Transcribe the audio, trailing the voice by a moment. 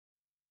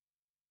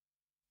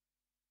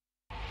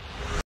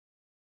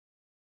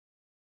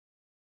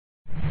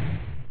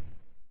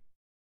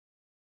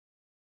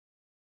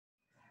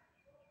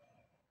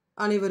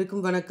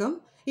அனைவருக்கும் வணக்கம்.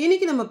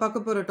 இன்னைக்கு நம்ம பார்க்க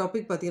போற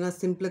டாபிக் பார்த்தீங்கன்னா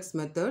சிம்ப்ளெக்ஸ்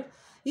மெத்தட்.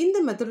 இந்த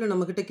மெத்தட்ல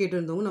நம்மகிட்ட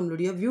கேட்டிருந்தவங்க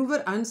நம்மளுடைய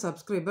வியூவர் அண்ட்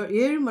சப்ஸ்கிரைபர்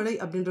ஏழுமலை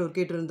அப்படின்றவர்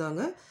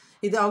கேட்டிருந்தாங்க.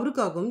 இது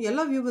அவருக்காகவும்,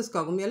 எல்லா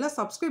வியூவர்ஸ்க்காகவும், எல்லா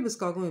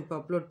சப்ஸ்கிரைபர்ஸ்க்காகவும் இப்போ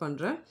அப்லோட்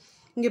பண்றேன்.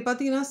 இங்க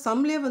பார்த்தீங்கன்னா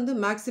சம்லயே வந்து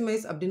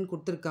மேக்ஸிமைஸ் அப்படின்னு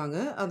குடுத்துருக்காங்க.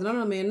 அதனால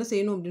நம்ம என்ன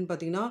செய்யணும் அப்படின்னு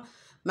பார்த்தீங்கன்னா,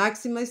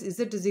 maximise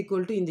Z is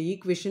equal two இந்த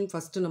ஈக்குவேஷன்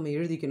ஃபர்ஸ்ட்டு நம்ம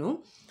எழுதிக்கணும்.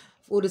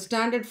 ஒரு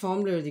ஸ்டாண்டர்ட்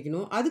ஃபார்ம்ல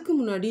எழுதிக்கணும். அதுக்கு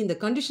முன்னாடி இந்த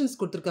கண்டிஷன்ஸ்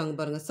குடுத்துருக்காங்க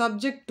பாருங்க.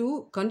 சப்ஜெக்ட் டூ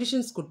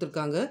கண்டிஷன்ஸ்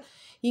குடுத்துருக்காங்க.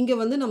 இங்க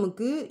வந்து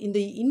நமக்கு இந்த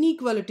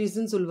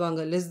இன்ஈக்வாலிட்டீஸ்ன்னு சொல்லுவாங்க.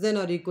 Less than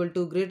R equal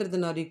two, greater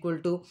than R equal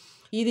two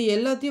இது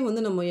எல்லாத்தையும்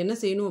வந்து நம்ம என்ன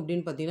செய்யணும்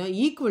அப்படின்னு பார்த்தீங்கன்னா,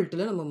 ஈக்குவல்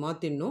டூல நம்ம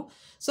மாத்திடணும்.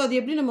 ஸோ அது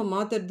எப்படி நம்ம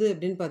மாத்துறது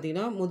அப்படின்னு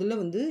பார்த்தீங்கன்னா, முதல்ல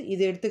வந்து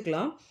இத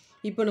எடுத்துக்கலாம்.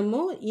 இப்போ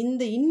நம்ம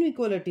இந்த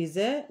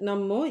இன்இக்வாலிட்டீஸை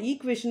நம்ம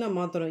ஈக்குவேஷனா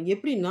மாத்துறோம்.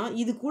 எப்படின்னா,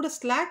 இது கூட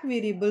ஸ்லாக்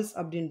வேரியபிள்ஸ்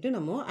அப்படின்ட்டு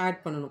நம்ம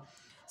ஆட் பண்ணணும்.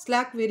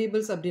 ஸ்லாக்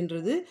வேரியபிள்ஸ்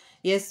அப்படின்றது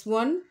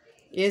S1,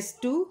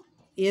 S2,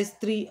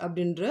 S3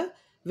 அப்படின்ற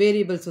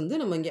வேரியபிள்ஸ் வந்து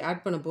நம்ம இங்கே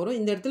ஆட் பண்ண போகிறோம்.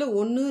 இந்த இடத்துல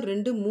 1,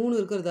 2, 3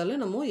 இருக்கிறதால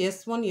நம்ம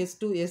S1,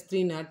 S2,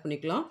 S3ன்னு ஆட்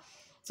பண்ணிக்கலாம்.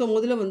 ஸோ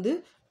முதல்ல வந்து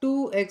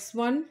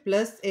 2x1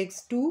 +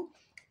 x2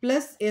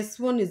 +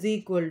 S1 is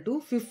equal to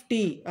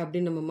 50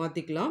 அப்படின்னு நம்ம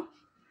மாற்றிக்கலாம்.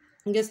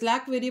 இங்கே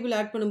ஸ்லாக் வேரியபிள்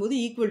ஆட் பண்ணும்போது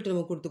ஈக்குவல் டு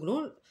நம்ம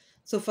கொடுத்துக்கணும்.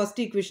 ஸோ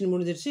ஃபர்ஸ்ட் ஈக்குவேஷன்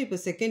முடிஞ்சிருச்சு. இப்போ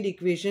second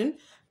equation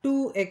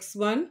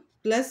 2x1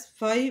 +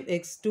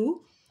 5x2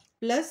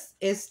 +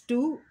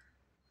 S2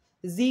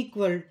 is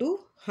equal to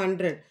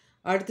 100.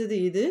 அடுத்தது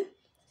இது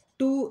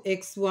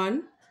 2x1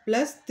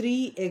 +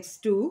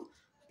 3x2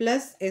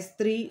 +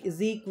 S3 is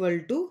equal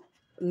to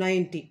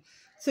 90.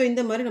 So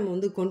இந்த மாதிரி நம்ம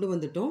வந்து கொண்டு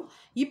வந்துட்டோம்.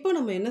 இப்போ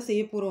நம்ம என்ன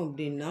செய்ய போகிறோம்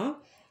அப்படின்னா,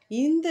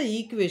 இந்த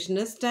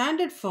ஈக்குவேஷனை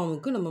ஸ்டாண்டர்ட்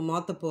ஃபார்முக்கு நம்ம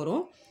மாற்ற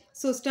போகிறோம்.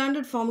 ஸோ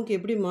ஸ்டாண்டர்ட் ஃபார்முக்கு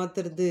எப்படி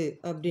மாற்றுறது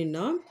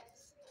அப்படின்னா,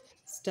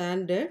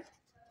 standard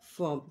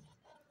form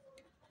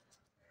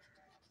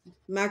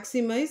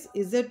maximise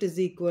Z is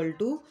equal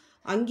to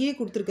அங்கேயே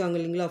கொடுத்துருக்காங்க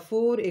இல்லைங்களா,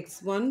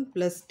 4x1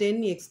 +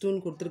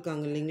 10x2ன்னு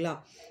கொடுத்துருக்காங்க இல்லைங்களா.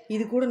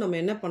 இது கூட நம்ம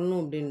என்ன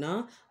பண்ணணும் அப்படின்னா,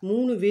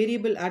 3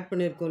 வேரியபிள் ஆட்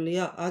பண்ணியிருக்கோம்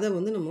இல்லையா, அதை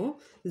வந்து நம்ம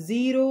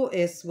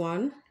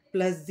 0s1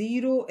 +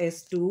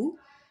 0s2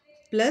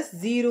 +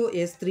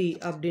 0s3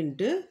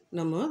 அப்படின்ட்டு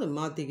நம்ம அதை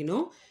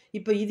மாற்றிக்கணும்.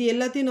 இப்போ இது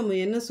எல்லாத்தையும்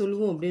நம்ம என்ன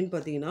சொல்லுவோம் அப்படின்னு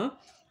பார்த்தீங்கன்னா,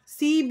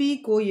 CB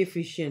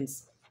coefficients.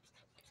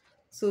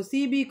 So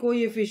CP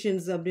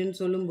coefficients அப்படின்னு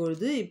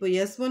சொல்லும்பொழுது, இப்போ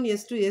S1,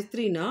 S2,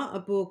 S3னா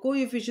அப்போது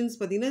கோஎஃபிஷியன்ட்ஸ்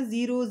பார்த்தீங்கன்னா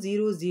 0,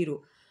 0, 0.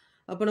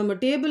 அப்போ நம்ம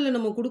டேபிளில்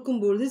நம்ம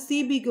கொடுக்கும்பொழுது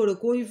சிபிக்கோட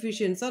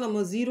கோஎஃபிஷியன்ஸாக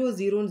நம்ம 0,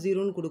 0,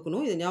 0ன்னு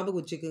கொடுக்கணும். இதை ஞாபகம்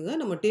வச்சுக்கோங்க.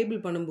 நம்ம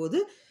டேபிள் பண்ணும்போது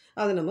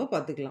அதை நம்ம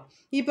பார்த்துக்கலாம்.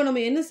 இப்போ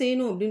நம்ம என்ன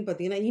செய்யணும் அப்படின்னு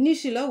பார்த்தீங்கன்னா,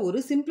 இனிஷியலாக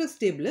ஒரு சிம்ப்ளெக்ஸ்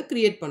டேபிளை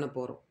க்ரியேட் பண்ண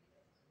போகிறோம்.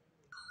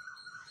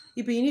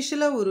 இப்போ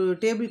இனிஷியலாக ஒரு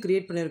டேபிள்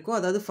க்ரியேட் பண்ணியிருக்கோம்.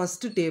 அதாவது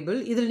ஃபஸ்ட்டு டேபிள்.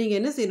 இதில் நீங்கள்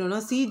என்ன செய்யணும்னா,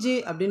 CJ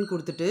அப்படின்னு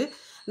கொடுத்துட்டு,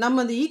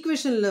 நம்ம அந்த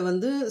ஈக்குவேஷனில்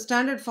வந்து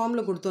ஸ்டாண்டர்ட்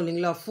ஃபார்மில் கொடுத்தோம்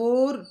இல்லைங்களா,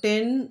 4,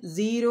 10,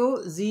 0,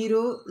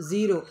 0,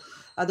 0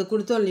 அதை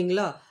கொடுத்தோம்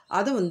இல்லைங்களா,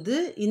 அதை வந்து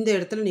இந்த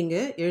இடத்துல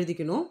நீங்கள்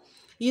எழுதிக்கணும்.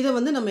 இதை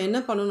வந்து நம்ம என்ன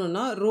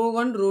பண்ணணும்னா, ரோ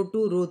 1, ரோ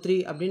 2, ரோ 3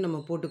 அப்படின்னு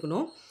நம்ம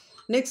போட்டுக்கணும்.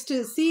 நெக்ஸ்ட்டு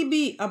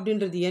சிபி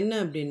அப்படின்றது என்ன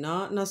அப்படின்னா,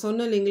 நான்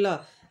சொன்னேன் இல்லைங்களா,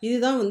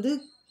 இதுதான் வந்து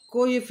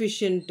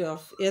coefficient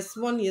of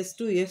S1,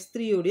 S2,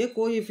 S3 உடைய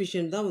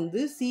கோஎஃபிஷியன்ட் தான்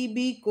வந்து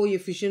சிபி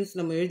கோஎஃபிஷியன்ட்ஸ்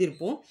நம்ம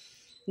எழுதியிருப்போம்.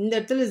 இந்த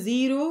இடத்துல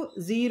 0,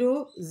 0,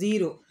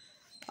 0.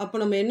 அப்போ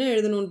நம்ம என்ன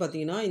எழுதணும்னு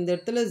பார்த்தீங்கன்னா, இந்த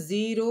இடத்துல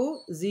 0,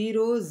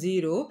 0,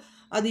 0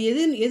 அது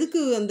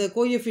எதுக்கு அந்த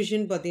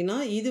கோஎஃபிஷியன்ட் பார்த்தீங்கன்னா,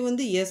 இது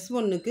வந்து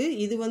S1க்கு,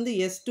 இது வந்து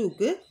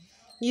S2க்கு,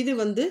 இது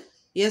வந்து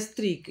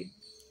S3க்கு.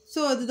 ஸோ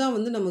அதுதான்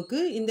வந்து நமக்கு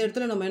இந்த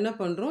இடத்துல நம்ம என்ன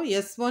பண்ணுறோம்,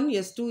 S1,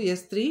 S2,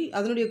 S3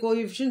 அதனுடைய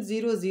கோஎஃபிஷியன்ட்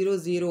 0, 0,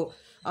 0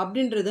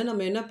 அப்படின்றத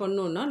நம்ம என்ன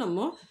பண்ணோம்னா,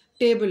 நம்ம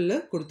டேபிளில்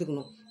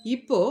கொடுத்துக்கணும்.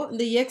 இப்போது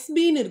இந்த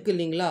XBன்னு இருக்குது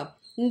இல்லைங்களா,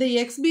 இந்த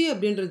XB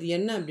அப்படின்றது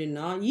என்ன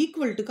அப்படின்னா,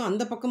 ஈக்குவல்ட்டுக்கு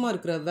அந்த பக்கமாக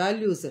இருக்கிற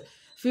வேல்யூஸ்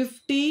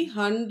 50,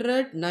 100,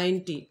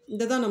 90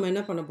 இதை தான் நம்ம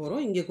என்ன பண்ண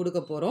போகிறோம், இங்கே கொடுக்க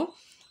போகிறோம்.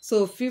 ஸோ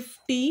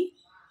 50,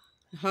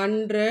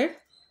 100,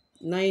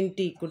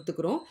 90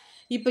 கொடுத்துக்கிறோம்.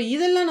 இப்போ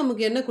இதெல்லாம்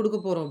நமக்கு என்ன கொடுக்க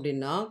போகிறோம்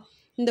அப்படின்னா,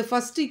 இந்த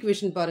ஃபஸ்ட்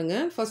ஈக்குவேஷன்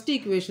பாருங்கள். ஃபஸ்ட்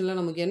ஈக்குவேஷனில்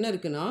நமக்கு என்ன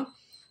இருக்குன்னா,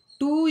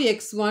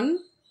 2x1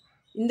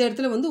 இந்த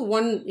இடத்துல வந்து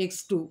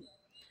 1x2,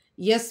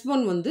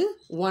 S1 வந்து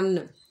 1.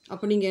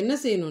 அப்போ நீங்கள் என்ன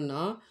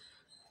செய்யணும்னா,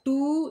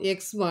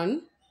 2x1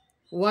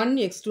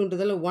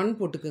 1x2ன்றதில் 1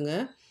 போட்டுக்குங்க.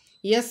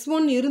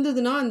 S1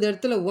 இருந்ததுன்னா அந்த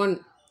இடத்துல 1.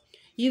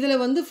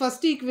 இதில் வந்து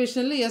ஃபஸ்ட்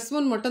ஈக்குவேஷனில்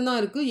S1 மட்டும்தான்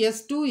இருக்குது,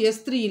 S2,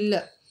 S3 இல்லை.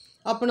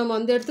 அப்போ நம்ம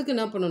அந்த இடத்துக்கு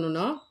என்ன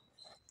பண்ணணும்னா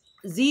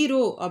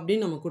 0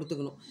 அப்படின்னு நம்ம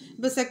கொடுத்துக்கணும்.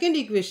 இப்போ செகண்ட்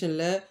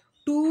ஈக்குவேஷனில்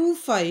 2,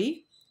 5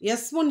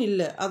 S1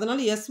 இல்லை,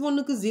 அதனால்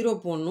S1க்கு 0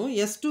 போடணும்,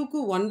 S2க்கு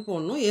 1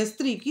 போடணும்,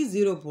 S3க்கு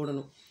 0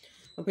 போடணும்.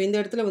 அப்போ இந்த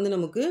இடத்துல வந்து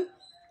நமக்கு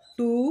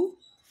 2,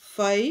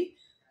 5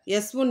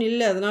 S1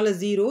 இல்லை அதனால்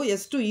 0,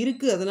 S2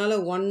 இருக்குது அதனால்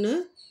 1,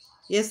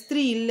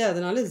 S3 இல்லை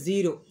அதனால்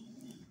 0.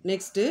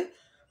 நெக்ஸ்ட்டு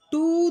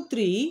 2,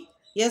 3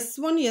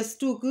 S1,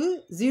 S2க்கு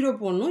 0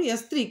 போடணும்,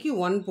 S3க்கு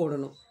 1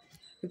 போடணும்.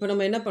 இப்போ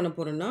நம்ம என்ன பண்ண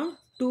போகிறோம்னா,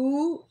 2,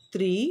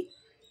 3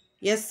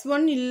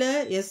 S1 இல்லை,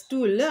 S2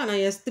 இல்லை,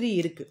 ஆனால் S3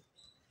 இருக்குது.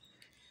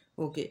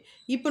 ஓகே,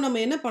 இப்போ நம்ம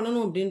என்ன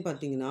பண்ணணும் அப்படின்னு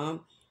பார்த்தீங்கன்னா,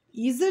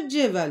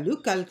 ZJ வேல்யூ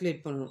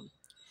கால்குலேட் பண்ணணும்.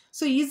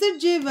 ஸோ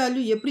ZJ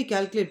வேல்யூ எப்படி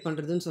கால்குலேட்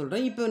பண்ணுறதுன்னு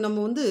சொல்கிறேன். இப்போ நம்ம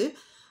வந்து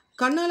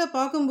கண்ணால்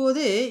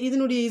பார்க்கும்போதே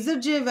இதனுடைய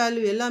ZJ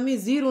வேல்யூ எல்லாமே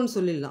 0ன்னு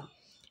சொல்லிடலாம்.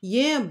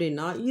 ஏன்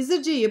அப்படின்னா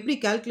ZJ எப்படி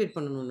கால்குலேட்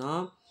பண்ணணும்னா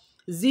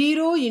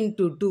 0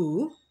 into 2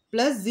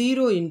 plus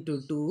 0 into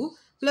 2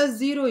 plus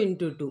 0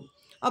 into 2.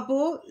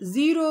 அப்போது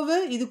 0வை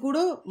இது கூட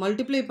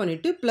மல்டிப்ளை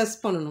பண்ணிவிட்டு ப்ளஸ்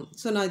பண்ணணும்.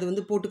 ஸோ நான் இது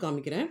வந்து போட்டு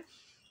காமிக்கிறேன்.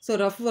 ஸோ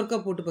ரஃப்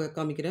ஒர்க்காக போட்டு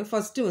காமிக்கிறேன்.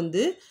 ஃபஸ்ட்டு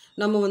வந்து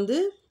நம்ம வந்து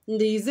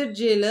இந்த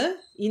ZJல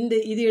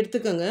இது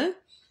எடுத்துக்கோங்க.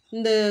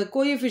 இந்த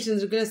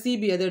கோஎஃபிஷியன்ஸ் இருக்கிற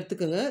CB அதை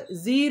எடுத்துக்கோங்க.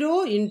 0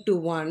 into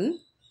 1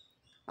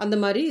 அந்த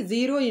மாதிரி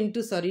 0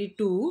 into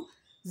 2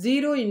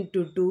 0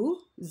 into 2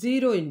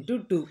 0 into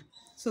 2.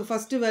 So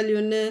first value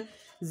என்ன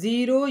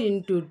 0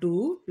 into 2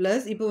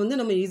 ப்ளஸ் இப்போ வந்து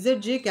நம்ம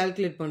ZJ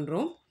கால்குலேட்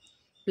பண்ணுறோம்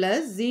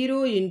ப்ளஸ் 0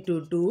 into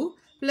 2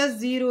 ப்ளஸ்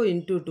 0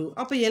 into 2.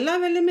 அப்போ எல்லா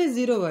வேல்யூமே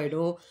 0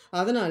 ஆகிடும்.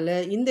 அதனால்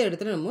இந்த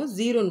இடத்துல நம்ம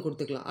 0ன்னு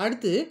கொடுத்துக்கலாம்.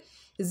 அடுத்து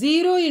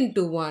 0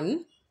 into 1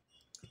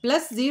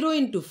 plus 0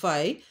 into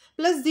 5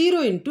 plus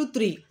 0 into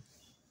 3.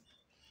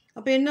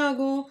 அப்போ என்ன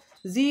ஆகும்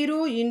 0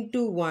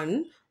 into 1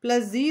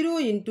 plus 0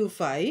 into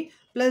 5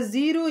 plus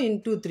 0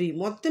 into 3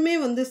 மொத்தமே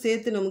வந்து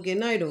சேர்த்து நமக்கு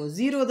என்ன ஆகிடும்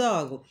 0 தான்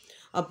ஆகும்.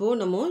 அப்போது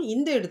நம்ம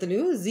இந்த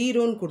இடத்துலையும்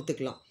 0ன்னு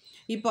கொடுத்துக்கலாம்.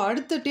 இப்போ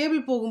அடுத்த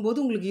டேபிள் போகும்போது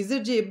உங்களுக்கு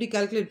ZJ எப்படி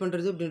கால்குலேட்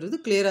பண்ணுறது அப்படின்றது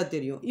கிளியராக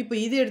தெரியும். இப்போ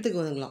இது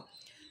எடுத்துக்கு வந்துக்கலாம்.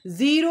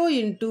 0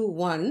 into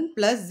 1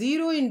 plus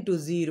 0 into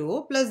 0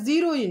 plus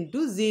 0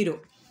 into 0.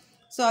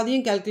 So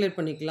அதையும் கால்குலேட்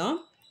பண்ணிக்கலாம்.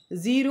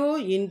 0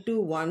 into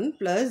 1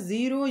 plus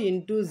 0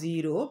 into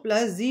 0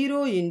 plus 0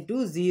 into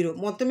 0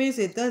 மொத்தமே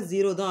சேர்த்தா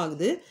 0 தான்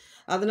ஆகுது.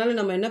 அதனால்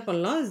நம்ம என்ன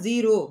பண்ணலாம்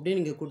 0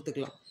 அப்படின்னு இங்கே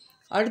கொடுத்துக்கலாம்.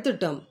 அடுத்த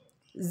term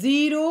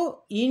 0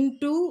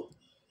 into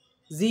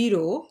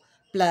 0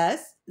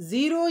 plus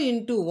 0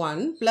 into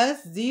 1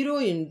 plus 0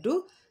 into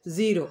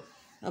 0.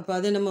 அப்போ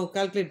அதை நம்ம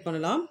கால்குலேட்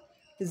பண்ணலாம்.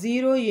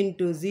 0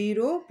 into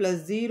 0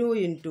 plus 0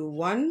 into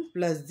 1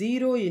 plus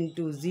 0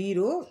 into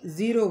 0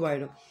 0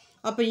 ஆகிடும்.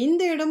 அப்போ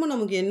இந்த இடமும்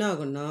நமக்கு என்ன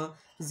ஆகும்னா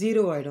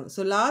 0 ஆகிடும்.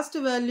 So last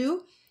value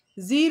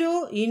 0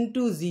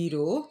 into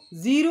 0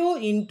 0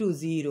 into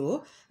 0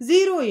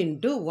 0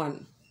 into 1.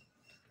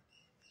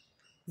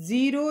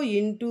 0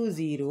 into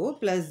 0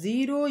 plus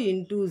 0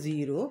 into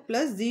 0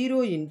 plus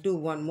 0 into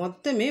 1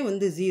 மொத்தமே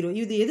வந்து 0.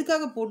 இது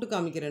எதுக்காக போட்டு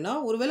காமிக்கிறேன்னா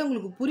ஒருவேளை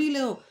உங்களுக்கு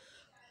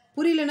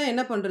புரியலன்னா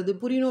என்ன பண்ணுறது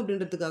புரியணும்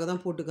அப்படின்றதுக்காக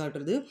தான் போட்டு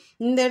காட்டுறது.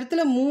 இந்த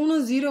இடத்துல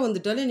 3 0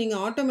 வந்துட்டாலே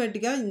நீங்கள்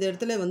ஆட்டோமேட்டிக்காக இந்த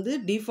இடத்துல வந்து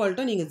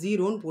டிஃபால்ட்டாக நீங்கள்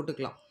 0ன்னு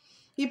போட்டுக்கலாம்.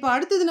 இப்போ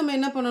அடுத்தது நம்ம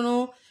என்ன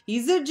பண்ணணும்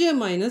ZJ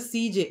மைனஸ்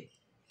CJ.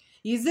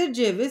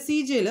 ZJவை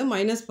CJல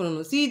மைனஸ்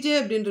பண்ணணும். CJ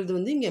அப்படின்றது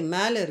வந்து இங்கே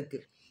மேலே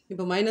இருக்குது.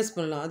 இப்போ மைனஸ்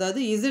பண்ணலாம். அதாவது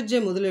ZJ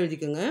முதல்ல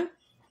எழுதிக்கோங்க.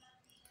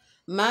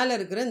 மேலே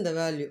இருக்கிற இந்த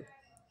வேல்யூ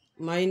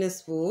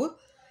 -4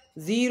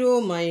 0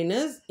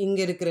 மைனஸ்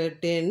இங்கே இருக்கிற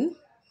 10.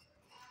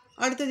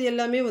 அடுத்தது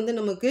எல்லாமே வந்து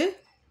நமக்கு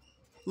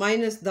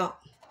மைனஸ் தான்.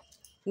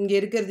 இங்கே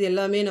இருக்கிறது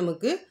எல்லாமே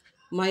நமக்கு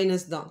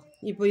மைனஸ் தான்.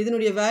 இப்போ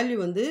இதனுடைய வேல்யூ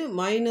வந்து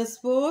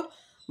 -4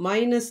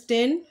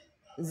 -10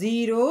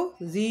 0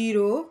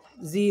 0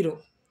 0.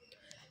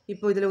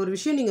 இப்போ இதில் ஒரு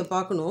விஷயம் நீங்கள்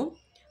பார்க்கணும்.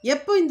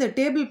 எப்போ இந்த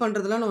டேபிள்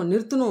பண்ணுறதெல்லாம் நம்ம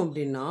நிறுத்தணும்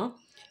அப்படின்னா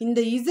இந்த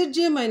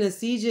ZJ மைனஸ்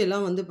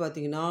CJலாம் வந்து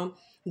பார்த்திங்கன்னா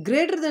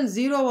கிரேட்டர் தென்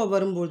 0வாக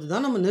வரும்போது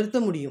தான் நம்ம நிறுத்த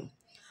முடியும்.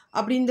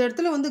 அப்படி இந்த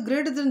இடத்துல வந்து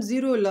கிரேட்டர் தென்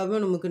 0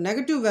 இல்லாமல் நமக்கு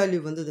நெகட்டிவ் வேல்யூ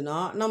வந்ததுன்னா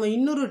நம்ம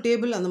இன்னொரு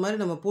டேபிள் அந்த மாதிரி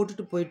நம்ம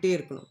போட்டுட்டு போயிட்டே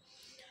இருக்கணும்.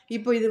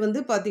 இப்போ இது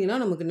வந்து பார்த்திங்கன்னா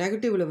நமக்கு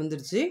நெகட்டிவில்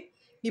வந்துடுச்சு.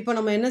 இப்போ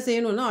நம்ம என்ன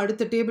செய்யணும்னா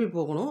அடுத்த டேபிள்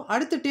போகணும்.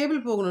 அடுத்த டேபிள்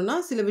போகணுன்னா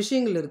சில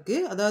விஷயங்கள்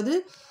இருக்குது. அதாவது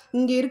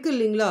இங்கே இருக்குது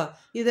இல்லைங்களா,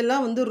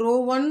 இதெல்லாம் வந்து row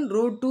 1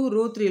 row 2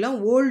 row 3லாம்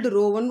old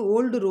row 1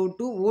 old row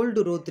 2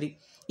 old row 3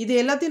 இது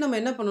எல்லாத்தையும் நம்ம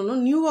என்ன பண்ணணும்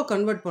நியூவாக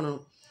கன்வெர்ட்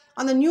பண்ணணும்.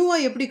 அந்த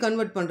நியூவாக எப்படி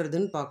கன்வெர்ட்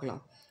பண்ணுறதுன்னு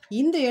பார்க்கலாம்.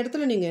 இந்த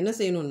இடத்துல நீங்கள் என்ன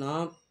செய்யணும்னா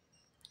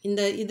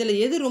இதில்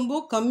எது ரொம்ப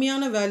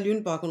கம்மியான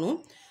வேல்யூன்னு பார்க்கணும்.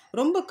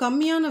 ரொம்ப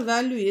கம்மியான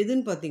வேல்யூ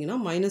எதுன்னு பார்த்தீங்கன்னா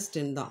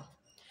 -10 தான்.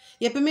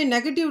 எப்பவுமே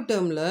நெகட்டிவ்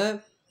டேர்மில்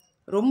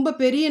ரொம்ப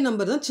பெரிய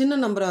நம்பர் தான் சின்ன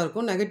நம்பராக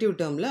இருக்கும் நெகட்டிவ்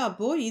டேர்மில்.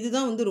 அப்போது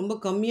இதுதான் வந்து ரொம்ப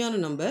கம்மியான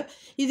நம்பர்.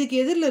 இதுக்கு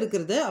எதிரில்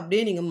இருக்கிறத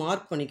அப்படியே நீங்கள்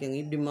மார்க் பண்ணிக்கோங்க.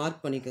 இப்படி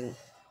மார்க் பண்ணிக்கோங்க.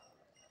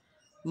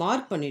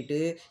 மார்க் பண்ணிவிட்டு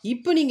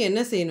இப்போ நீங்கள்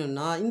என்ன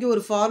செய்யணும்னா இங்கே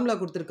ஒரு ஃபார்முலா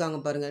கொடுத்துருக்காங்க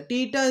பாருங்கள். θ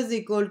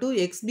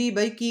 = xb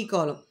by key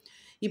column.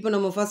 இப்போ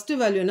நம்ம ஃபஸ்ட்டு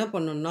வேல்யூ என்ன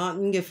பண்ணணும்னா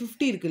இங்கே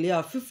 50 இருக்கு இல்லையா,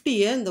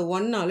 50யை இந்த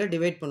 1ஆல்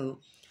டிவைட் பண்ணணும்.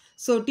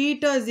 ஸோ θ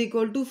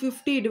 =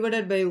 50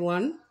 divided by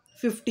 1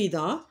 50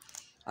 தான்.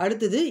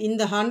 அடுத்தது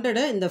இந்த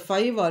 100ஐ இந்த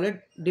 5ஆல்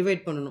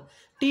டிவைட் பண்ணணும்.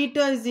 θ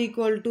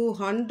 =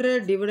 100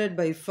 divided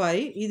by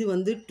 5 இது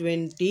வந்து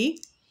 20.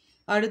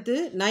 அடுத்து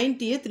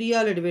 90யை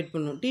 3ஆல் டிவைட்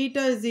பண்ணணும். θ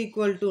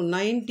 =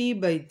 90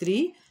 by 3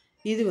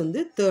 இது வந்து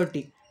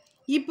 30.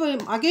 இப்போ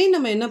அகைன்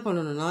நம்ம என்ன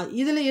பண்ணணும்னா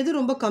இதில் எது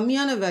ரொம்ப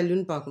கம்மியான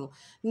வேல்யூன்னு பார்க்கணும்.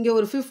 இங்கே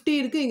ஒரு 50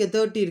 இருக்குது, இங்கே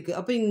 30 இருக்குது.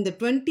 அப்போ இந்த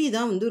 20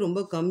 தான் வந்து ரொம்ப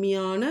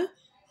கம்மியான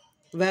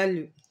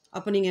வேல்யூ.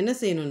 அப்போ நீங்கள் என்ன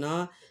செய்யணும்னா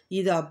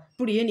இதை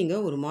அப்படியே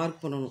நீங்கள் ஒரு மார்க்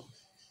பண்ணணும்.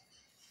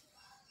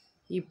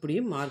 இப்படி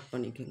மார்க்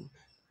பண்ணிக்கோங்க.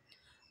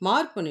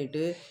 மார்க்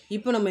பண்ணிவிட்டு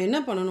இப்போ நம்ம என்ன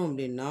பண்ணணும்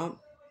அப்படின்னா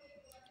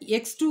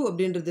x2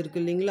 அப்படின்றது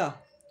இருக்குது இல்லைங்களா,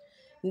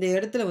 இந்த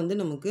இடத்துல வந்து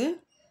நமக்கு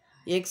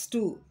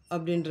x2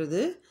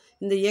 அப்படின்றது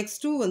இந்த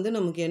x2 வந்து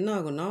நமக்கு என்ன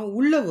ஆகும்னா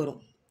உள்ளே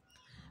வரும்.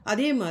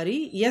 அதே மாதிரி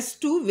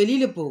S2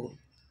 வெளியில் போகும்.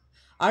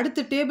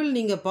 அடுத்த டேபிள்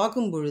நீங்கள்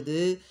பார்க்கும் பொழுது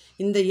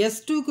இந்த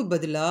S2க்கு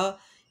பதிலாக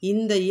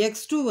இந்த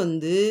x2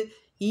 வந்து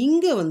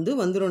இங்கே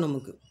வந்துடும்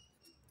நமக்கு.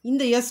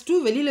 இந்த S2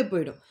 வெளியில்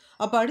போயிடும்.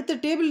 அப்போ அடுத்த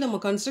டேபிள் நம்ம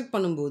கன்ஸ்ட்ரக்ட்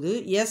பண்ணும்போது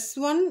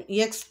S1,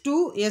 X2,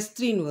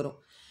 S3ன்னு வரும்.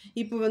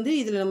 இப்போ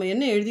இதில் நம்ம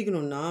என்ன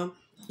எழுதிக்கணும்னா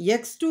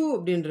X2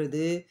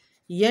 அப்படின்றது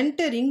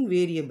என்டரிங்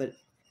வேரியபிள்,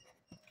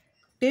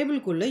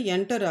 டேபிள்குள்ளே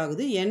என்டர்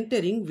ஆகுது,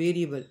 என்டரிங்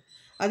வேரியபிள்.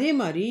 அதே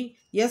மாதிரி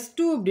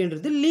S2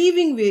 அப்படின்றது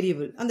லீவிங்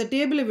வேரியபிள், அந்த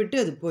டேபிளை விட்டு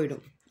அது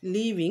போயிடும்,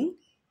 leaving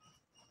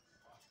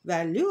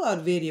value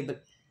or variable.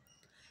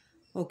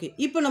 Okay,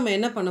 இப்போ நம்ம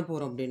என்ன பண்ண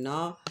போகிறோம் அப்படின்னா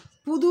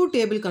புது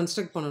டேபிள்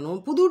கன்ஸ்ட்ரக்ட் பண்ணணும்.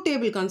 புது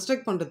டேபிள்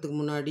கன்ஸ்ட்ரக்ட் பண்ணுறதுக்கு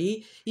முன்னாடி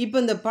இப்போ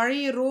இந்த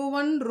பழைய ரோ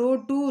 1, ரோ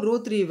 2, ரோ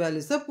 3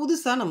 வேல்யூஸை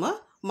புதுசாக நம்ம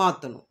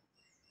மாற்றணும்.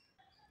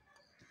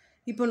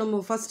 இப்போ நம்ம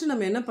ஃபஸ்ட்டு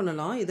நம்ம என்ன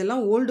பண்ணலாம்,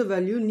 இதெல்லாம் old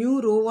value, new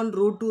row 1,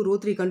 row 2, row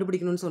 3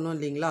 கண்டுபிடிக்கணும்னு சொன்னோம்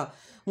இல்லைங்களா.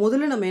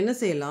 முதல்ல நம்ம என்ன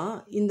செய்யலாம்,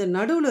 இந்த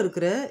நடுவில்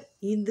இருக்கிற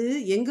இது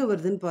எங்கே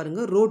வருதுன்னு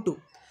பாருங்கள், ரோ 2.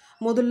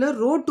 முதல்ல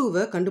ரோ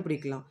 2வை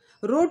கண்டுபிடிக்கலாம்.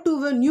 ரோ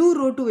 2வை நியூ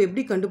ரோ 2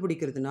 எப்படி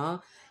கண்டுபிடிக்கிறதுனா,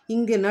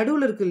 இங்கே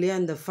நடுவில் இருக்கு இல்லையா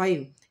இந்த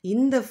 5,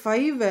 இந்த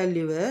 5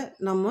 வேல்யூவை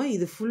நம்ம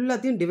இது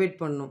ஃபுல்லாத்தையும் டிவைட்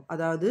பண்ணணும்.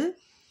 அதாவது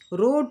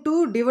ரோ 2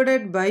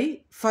 டிவைடட் பை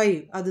 5,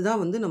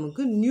 அதுதான்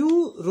நமக்கு நியூ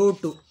ரோ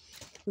 2.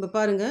 இப்போ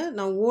பாருங்கள்,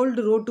 நான்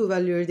ஓல்டு ரோ 2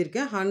 வேல்யூ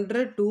எழுதியிருக்கேன், 100,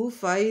 2,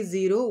 5,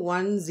 0,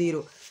 1, 0.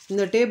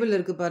 இந்த டேபிள்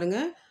இருக்குது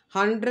பாருங்கள்,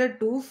 100,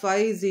 2,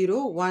 5, 0,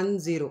 1,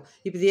 0.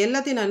 இப்போ இது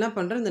எல்லாத்தையும் நான் என்ன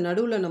பண்ணுறேன், இந்த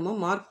நடுவில் நம்ம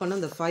மார்க் பண்ண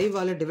அந்த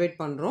 5ஆல் டிவைட்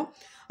பண்ணுறோம்.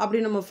 அப்படி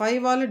நம்ம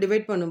 5ஆல்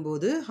டிவைட்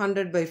பண்ணும்போது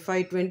 100 by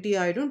 5 20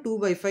 ஆகிடும், 2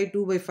 by 5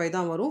 2 by 5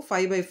 தான் வரும்,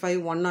 5 by 5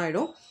 1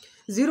 ஆகிடும்,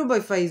 0 by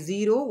 5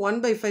 0, 1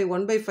 by 5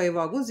 1 by 5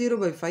 ஆகும், 0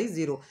 by 5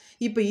 0.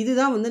 இப்போ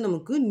இதுதான்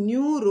நமக்கு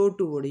நியூ ரோ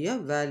 2 உடைய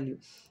வேல்யூ.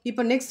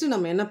 இப்போ நெக்ஸ்ட்டு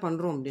நம்ம என்ன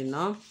பண்ணுறோம்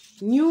அப்படின்னா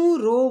நியூ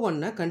ரோ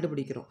 1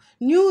 கண்டுபிடிக்கிறோம்.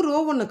 நியூ ரோ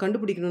 1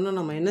 கண்டுபிடிக்கணும்னா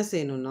நம்ம என்ன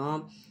செய்யணும்னா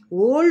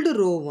old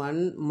row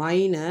 1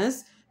 minus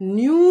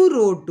new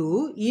row 2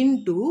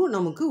 into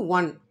நமக்கு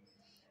 1.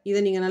 இதை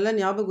நீங்கள் நல்லா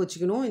ஞாபகம்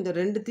வச்சுக்கணும். இந்த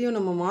ரெண்டுத்தையும்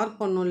நம்ம மார்க்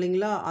பண்ணோம்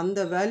இல்லைங்களா, அந்த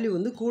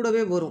வேல்யூ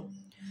கூடவே வரும்.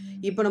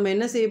 இப்போ நம்ம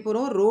என்ன செய்ய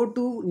போகிறோம், ரோ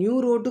 2 நியூ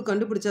ரோ 2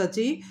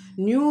 கண்டுபிடிச்சாச்சு.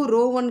 நியூ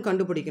ரோ 1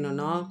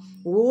 கண்டுபிடிக்கணும்னா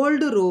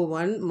old row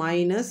 1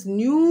 minus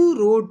new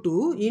row 2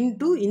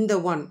 into இந்த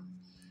 1.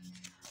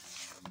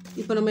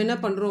 இப்போ நம்ம என்ன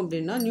பண்ணுறோம்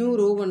அப்படின்னா நியூ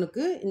ரோ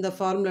 1க்கு இந்த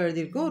ஃபார்முலா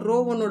எழுதியிருக்கோம், ரோ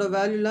 1ஓட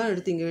வேல்யூலாம்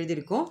எடுத்து இங்கே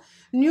எழுதியிருக்கோம்.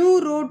 நியூ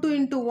ரோ 2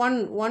 இன்ட்டு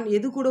 1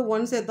 எது கூட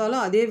 1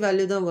 சேர்த்தாலும் அதே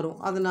வேல்யூ தான் வரும்.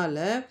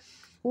 அதனால்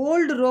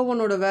ஓல்டு ரோ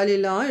 1ஓட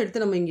வேல்யூலாம்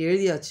எடுத்து நம்ம இங்கே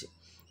எழுதியாச்சு.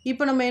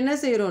 இப்போ நம்ம என்ன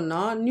செய்கிறோம்னா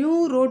நியூ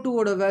ரோ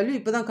 2ஓட வேல்யூ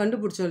இப்போ தான்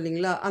கண்டுபிடிச்சோம்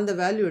இல்லைங்களா, அந்த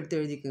வேல்யூ எடுத்து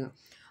எழுதிக்குங்க.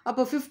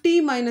 அப்போ 50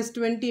 மைனஸ்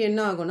 20 என்ன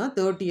ஆகும்னா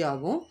 30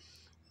 ஆகும்.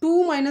 2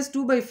 மைனஸ்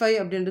 2 by 5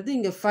 அப்படின்றது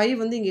இங்கே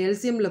 5 இங்கே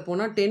எல்சிஎம்மில்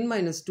போனால் 10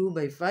 மைனஸ் 2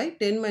 by 5,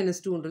 10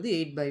 மைனஸ் 2ன்றது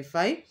 8 by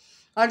 5.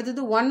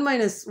 அடுத்தது 1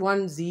 minus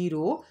 1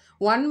 0,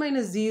 1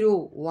 minus 0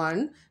 1,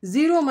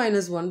 0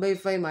 minus 1 by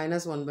 5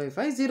 minus 1 by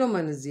 5, 0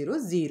 minus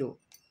 0 0.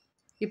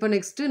 இப்போ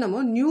நெக்ஸ்ட்டு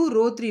நம்ம நியூ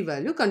ரோ 3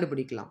 வேல்யூ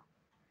கண்டுபிடிக்கலாம்.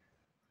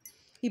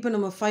 இப்போ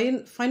நம்ம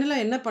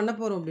ஃபைனலாக என்ன பண்ண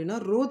போகிறோம் அப்படின்னா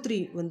ரோ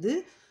 3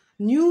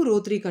 நியூ ரோ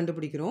 3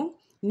 கண்டுபிடிக்கிறோம்.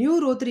 நியூ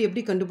ரோ 3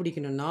 எப்படி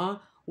கண்டுபிடிக்கணும்னா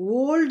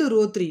ஓல்டு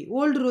ரோ 3,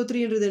 ஓல்டு ரோ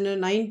 3ன்றது என்ன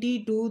 90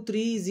 2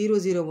 3 0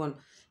 0 1.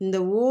 இந்த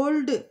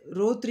ஓல்டு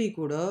ரோ 3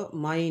 கூட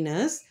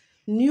மைனஸ்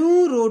நியூ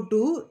ரோ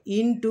 2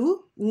 இன்டூ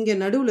இங்கே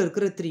நடுவில்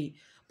இருக்கிற 3.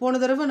 போன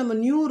தடவை நம்ம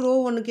நியூ ரோ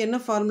 1க்கு என்ன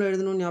ஃபார்முலா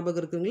எழுதணும்னு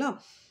ஞாபகம் இருக்குங்களா,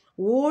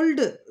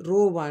 old row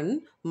 1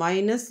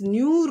 minus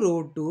new row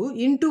 2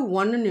 into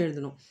 1ன்னு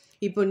எழுதணும்.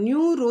 இப்போ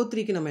நியூ ரோ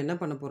 3க்கு நம்ம என்ன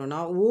பண்ண போகிறோம்னா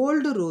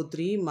old row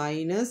 3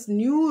 minus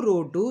new row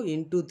 2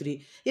 into 3.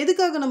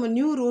 எதுக்காக நம்ம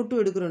நியூ ரோ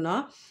 2 எடுக்கிறோன்னா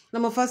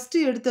நம்ம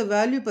ஃபஸ்ட்டு எடுத்த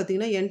வேல்யூ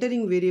பார்த்திங்கன்னா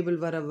என்டரிங் வேரியபிள்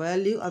வர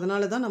வேல்யூ,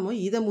 அதனால தான் நம்ம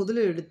இதை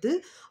முதல்ல எடுத்து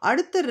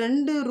அடுத்த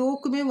 2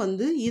 ரோக்குமே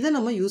இதை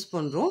நம்ம யூஸ்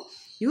பண்ணுறோம்.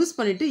 யூஸ்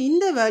பண்ணிவிட்டு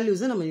இந்த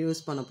வேல்யூஸை நம்ம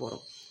யூஸ் பண்ண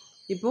போகிறோம்.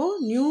 இப்போது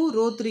நியூ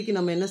ரோ 3க்கு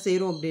நம்ம என்ன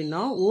செய்கிறோம்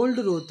அப்படின்னா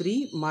old row 3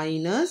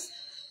 minus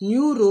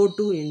new row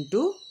 2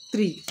 into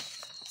 3.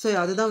 So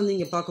அதுதான்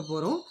இங்கே பார்க்க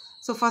போகிறோம்.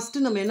 ஸோ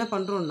ஃபஸ்ட்டு நம்ம என்ன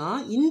பண்ணுறோன்னா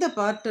இந்த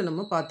பார்ட்டை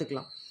நம்ம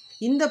பார்த்துக்கலாம்.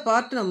 இந்த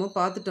பார்ட்டை நம்ம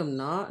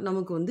பார்த்துட்டோம்னா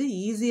நமக்கு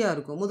ஈஸியாக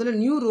இருக்கும். முதல்ல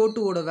நியூ ரோ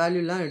 2ஓட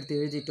வேல்யூலாம் எடுத்து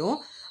எழுதிட்டோம்.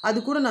 அது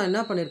கூட நான்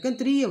என்ன பண்ணியிருக்கேன்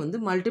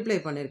 3யை மல்டிப்ளை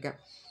பண்ணியிருக்கேன்.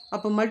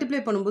 அப்போ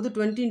மல்டிப்ளை பண்ணும்போது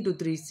 20 இன்டூ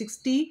 3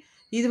 60.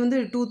 இது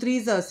 2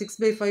 3s 6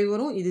 by 5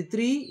 வரும். இது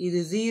 3,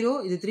 இது 0,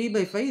 இது 3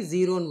 by 5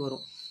 0ன்னு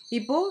வரும்.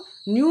 இப்போது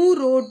நியூ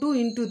ரோ 2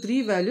 இன்டூ 3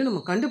 வேல்யூ நம்ம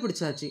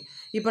கண்டுபிடிச்சாச்சு.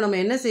 இப்போ நம்ம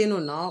என்ன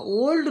செய்யணும்னா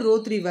ஓல்டு ரோ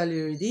 3 வேல்யூ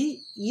எழுதி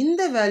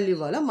இந்த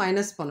வேல்யூவால்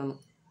மைனஸ் பண்ணணும்.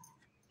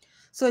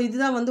 ஸோ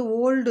இதுதான்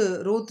ஓல்டு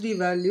ரோ 3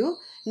 வேல்யூ.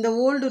 இந்த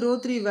ஓல்டு ரோ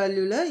 3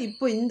 வேல்யூவில்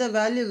இப்போ இந்த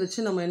வேல்யூ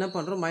வச்சு நம்ம என்ன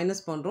பண்ணுறோம்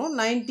மைனஸ் பண்ணுறோம்.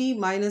 90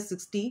 மைனஸ்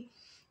 60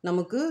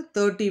 நமக்கு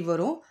 30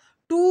 வரும்.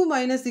 2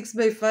 மைனஸ் 6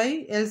 by 5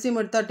 எல்சிஎம்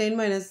எடுத்தால் 10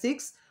 minus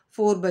 6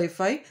 4 by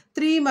 5,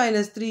 3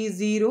 minus 3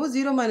 0,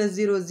 0 minus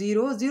 0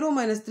 0, 0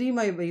 minus 3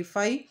 by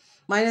 5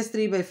 minus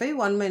 3 by 5,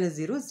 1 minus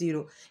 0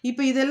 0.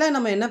 இப்போ இதெல்லாம்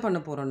நம்ம என்ன பண்ண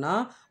போகிறோம்னா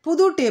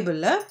புது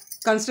டேபிளில்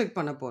கன்ஸ்ட்ரக்ட்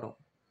பண்ண போகிறோம்.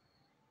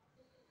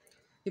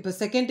 இப்போ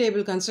செகண்ட்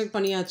டேபிள் கன்ஸ்ட்ரக்ட்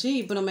பண்ணியாச்சு.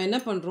 இப்போ நம்ம என்ன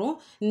பண்ணுறோம்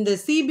இந்த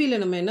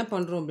சிபியில் நம்ம என்ன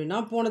பண்ணுறோம் அப்படின்னா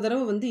போன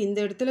தடவை இந்த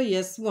இடத்துல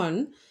S1,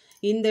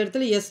 இந்த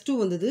இடத்துல S2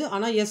 வந்தது.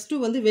 ஆனால்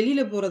S2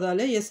 வெளியில்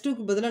போகிறதால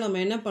S2க்கு பதிலாக நம்ம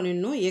என்ன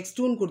பண்ணிடணும்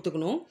X2ன்னு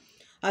கொடுத்துக்கணும்.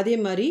 அதே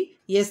மாதிரி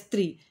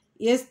S3,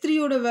 S3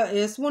 ஓட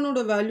S1 ஓட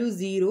வேல்யூ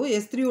 0,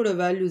 S3 ஓட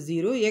வேல்யூ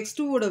 0, X2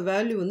 ஓட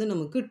வேல்யூ வந்து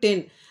நமக்கு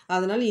 10.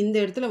 அதனால இந்த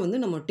இடத்துல வந்து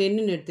நம்ம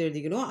 10ன்னு எடுத்து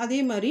எழுதிக்கிறோம். அதே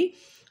மாதிரி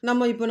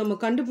நம்ம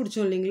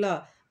கண்டுபிடிச்சோம் இல்லைங்களா,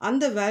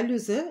 அந்த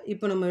வேல்யூஸை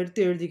இப்போ நம்ம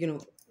எடுத்து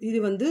எழுதிக்கணும். இது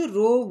வந்து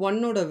ரோ 1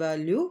 ஓட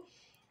வேல்யூ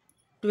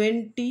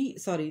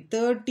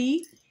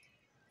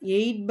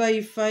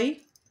 38/5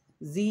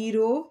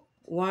 0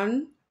 1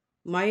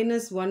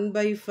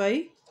 -1/5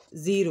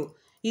 0.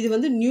 இது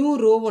வந்து நியூ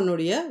ரோ 1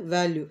 உடைய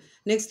value.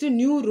 Next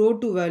new row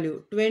 2 value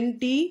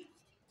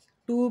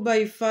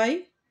 22/5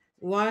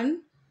 1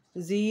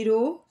 0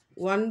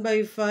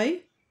 1/5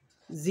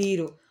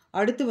 0.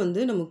 அடுத்து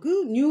வந்து நமக்கு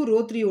நியூ ரோ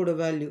 3 ஓட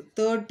வேல்யூ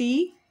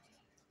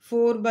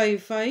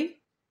 34/5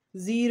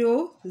 0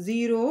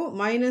 0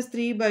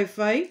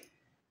 -3/5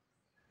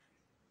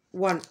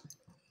 1.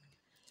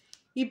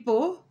 இப்போ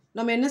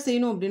நம்ம என்ன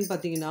செய்யணும் அப்படின்னு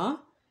பார்த்தீங்கன்னா,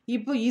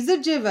 இப்போ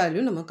ZJ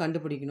வேல்யூ நம்ம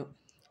கண்டுபிடிக்கணும்.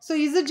 ஸோ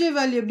ZJ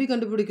வேல்யூ எப்படி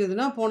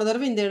கண்டுபிடிக்கிறதுனா, போன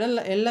தடவை இந்த இடம்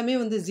எல்லாமே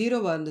வந்து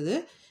 0வா இருந்தது.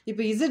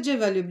 இப்போ ZJ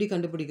வேல்யூ எப்படி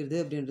கண்டுபிடிக்கிறது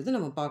அப்படின்றது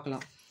நம்ம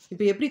பார்க்கலாம்.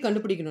 இப்போ எப்படி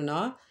கண்டுபிடிக்கணும்னா,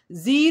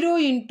 0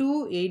 ×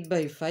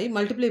 8/5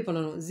 மல்டிப்ளை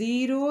பண்ணணும்.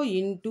 0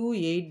 ×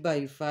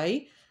 8/5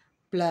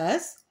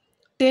 ப்ளஸ்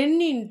 10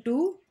 ×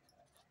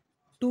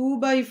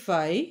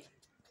 2/5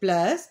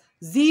 ப்ளஸ்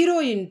 0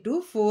 ×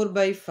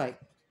 4/5.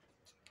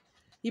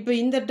 இப்போ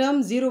இந்த டேர்ம்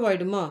 0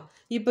 ஆகிடுமா?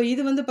 இப்போ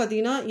இது வந்து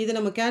பார்த்தீங்கன்னா, இதை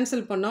நம்ம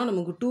கேன்சல் பண்ணால்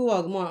நமக்கு 2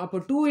 ஆகுமா? அப்போ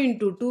 2 ×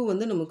 2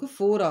 வந்து நமக்கு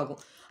 4 ஆகும்.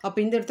 அப்போ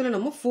இந்த இடத்துல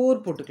நம்ம 4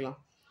 போட்டுக்கலாம்.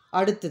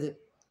 அடுத்தது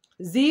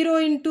 0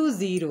 ×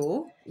 0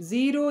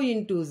 0 ×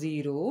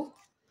 0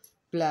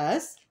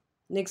 ப்ளஸ்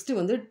நெக்ஸ்ட்டு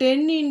வந்து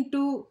 10 ×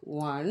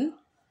 1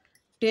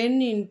 10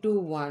 ×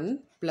 1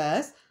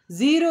 ப்ளஸ்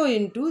 0 ×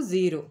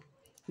 0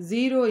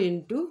 0 ×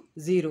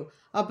 0.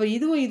 அப்போ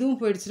இதுவும்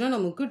போயிடுச்சுன்னா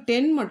நமக்கு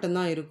 10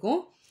 மட்டும்தான்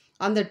இருக்கும்.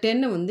 அந்த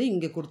 10 வந்து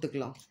இங்கே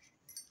கொடுத்துக்கலாம்.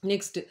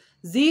 நெக்ஸ்ட்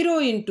 0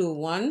 ×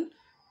 1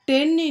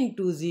 10 ×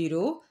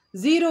 0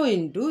 0 ×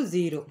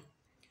 0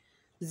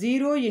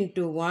 0 ×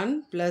 1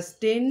 ப்ளஸ்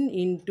 10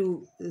 ×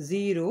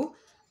 0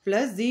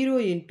 ப்ளஸ் 0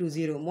 ×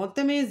 0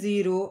 மொத்தமே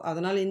 0.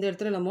 அதனால் இந்த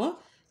இடத்துல நம்ம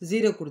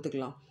 0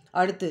 கொடுத்துக்கலாம்.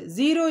 அடுத்து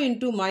 0 ×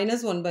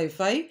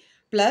 -1/5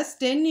 ப்ளஸ்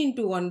 10 ×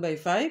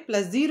 1/5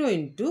 ப்ளஸ் 0 ×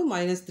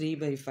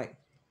 -3/5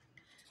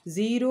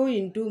 0 ×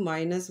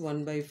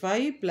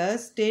 -1/5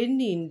 plus 10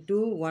 ×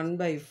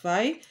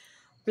 1/5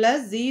 plus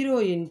 0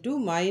 ×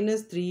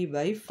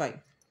 -3/5.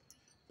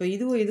 இப்போ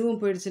இதுவும்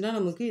போயிடுச்சுன்னா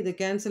நமக்கு இதை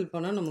கேன்சல்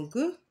பண்ணால்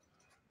நமக்கு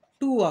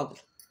 2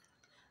 ஆகும்.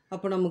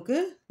 அப்போ நமக்கு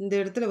இந்த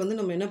இடத்துல வந்து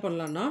நம்ம என்ன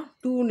பண்ணலாம்னா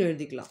 2ன்னு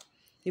எழுதிக்கலாம்.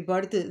 இப்போ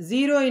அடுத்து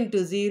 0 ×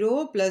 0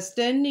 plus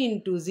 10 ×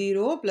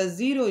 0 plus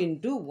 0 ×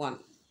 1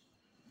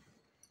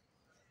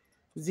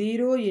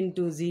 0 ×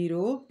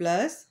 0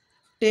 plus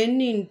 10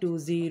 ×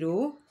 0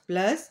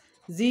 plus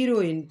 0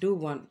 ×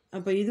 1.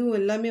 அப்போ இதுவும்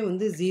எல்லாமே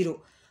வந்து 0.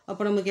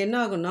 அப்போ நமக்கு என்ன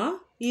ஆகும்னா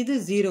இது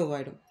 0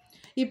 ஆகிடும்.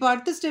 இப்போ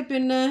அடுத்த ஸ்டெப்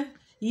என்ன?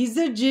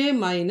 ZJ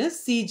minus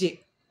CJ.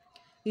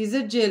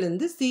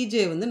 ZJலேருந்து CJ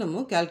வந்து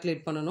நம்ம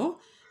கால்குலேட் பண்ணணும்.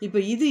 இப்போ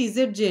இது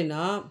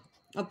ZJனா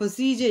அப்போ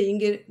CJ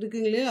இங்கே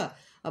இருக்குங்க இல்லையா?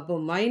 அப்போ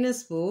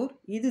 -4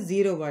 இது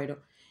 0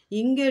 ஆகிடும்.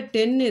 இங்கே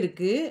 10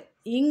 இருக்குது,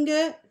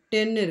 இங்கே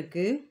 10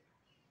 இருக்குது.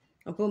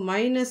 அப்போ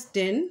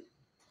 -10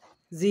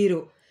 0.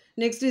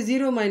 நெக்ஸ்ட்டு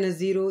 0 -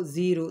 0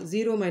 0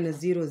 0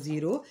 - 0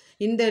 0.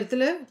 இந்த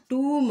இடத்துல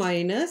 2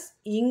 மைனஸ்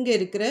இங்கே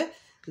இருக்கிற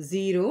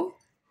 0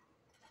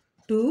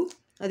 2.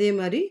 அதே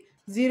மாதிரி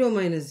 0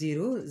 -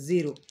 0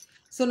 0.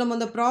 ஸோ நம்ம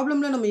அந்த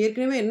ப்ராப்ளமில் நம்ம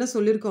ஏற்கனவே என்ன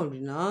சொல்லியிருக்கோம்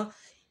அப்படின்னா,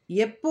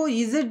 எப்போ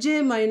ZJ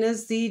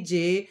minus CJ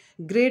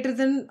greater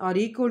than or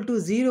equal to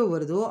 0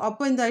 வருதோ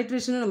அப்போ இந்த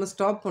ஐட்ரேஷனை நம்ம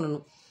ஸ்டாப்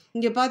பண்ணணும்.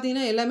 இங்கே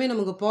பார்த்தீங்கன்னா எல்லாமே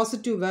நமக்கு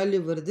பாசிட்டிவ்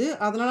வேல்யூ வருது.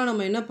 அதனால்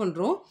நம்ம என்ன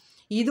பண்ணுறோம்,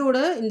 இதோட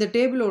இந்த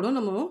டேபிளோட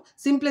நம்ம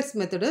சிம்ப்ளெக்ஸ்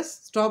மெத்தடை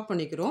ஸ்டாப்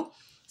பண்ணிக்கிறோம்.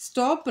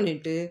 ஸ்டாப்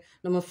பண்ணிவிட்டு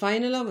நம்ம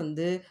ஃபைனலாக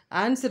வந்து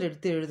ஆன்சர்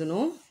எடுத்து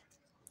எழுதணும்.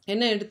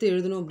 என்ன எடுத்து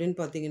எழுதணும் அப்படின்னு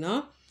பார்த்தீங்கன்னா,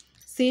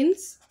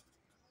 since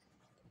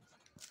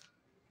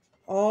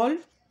all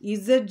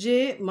ZJ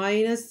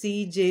minus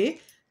CJ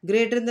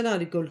greater than or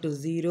equal to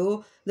 0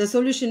 the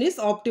solution is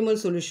optimal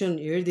solution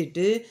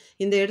எழுதிட்டு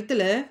இந்த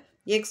இடத்துல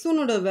x1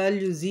 ஓட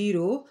வேல்யூ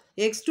 0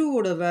 x2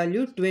 ஓட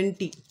வேல்யூ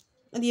 20.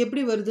 அது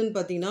எப்படி வருதுன்னு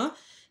பார்த்தீங்கன்னா,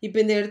 இப்போ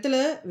இந்த இடத்துல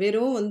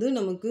வெறும் வந்து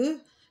நமக்கு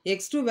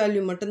x2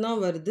 வேல்யூ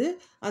மட்டும்தான் வருது.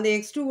 அந்த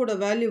x2 ஓட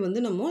வேல்யூ வந்து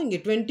நம்ம இங்கே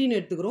 20ன்னு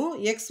எடுத்துக்கிறோம்.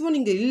 x1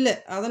 இங்கே இல்லை.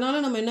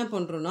 அதனால் நம்ம என்ன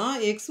பண்ணுறோன்னா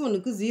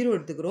x1க்கு 0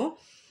 எடுத்துக்கிறோம்.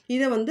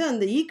 இதை வந்து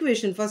அந்த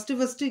ஈக்குவேஷன்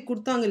ஃபஸ்ட்டு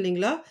கொடுத்தாங்க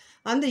இல்லைங்களா,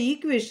 அந்த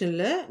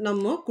ஈக்குவேஷனில்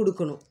நம்ம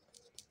கொடுக்கணும்.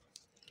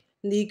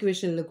 இந்த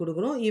ஈக்குவேஷனில்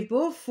கொடுக்கணும்.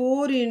 இப்போது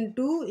 4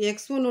 ×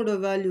 x1 ஓட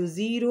வேல்யூ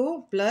 0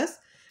 ப்ளஸ்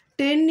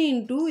 10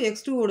 ×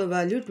 x2 ஓட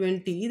வேல்யூ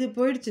 20. இது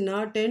போயிடுச்சுன்னா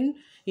 10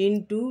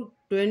 ×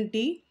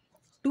 20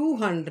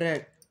 200.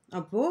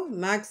 அப்போது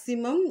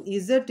maximum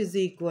Z is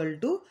equal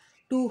to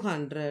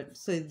 200.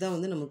 So இதுதான்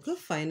வந்து நமக்கு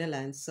ஃபைனல்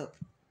ஆன்சர்.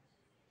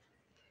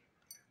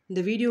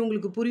 இந்த வீடியோ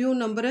உங்களுக்கு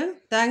புரியும் நம்புகிறேன்.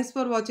 தேங்க்ஸ்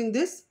ஃபார் வாட்சிங்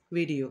திஸ்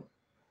வீடியோ.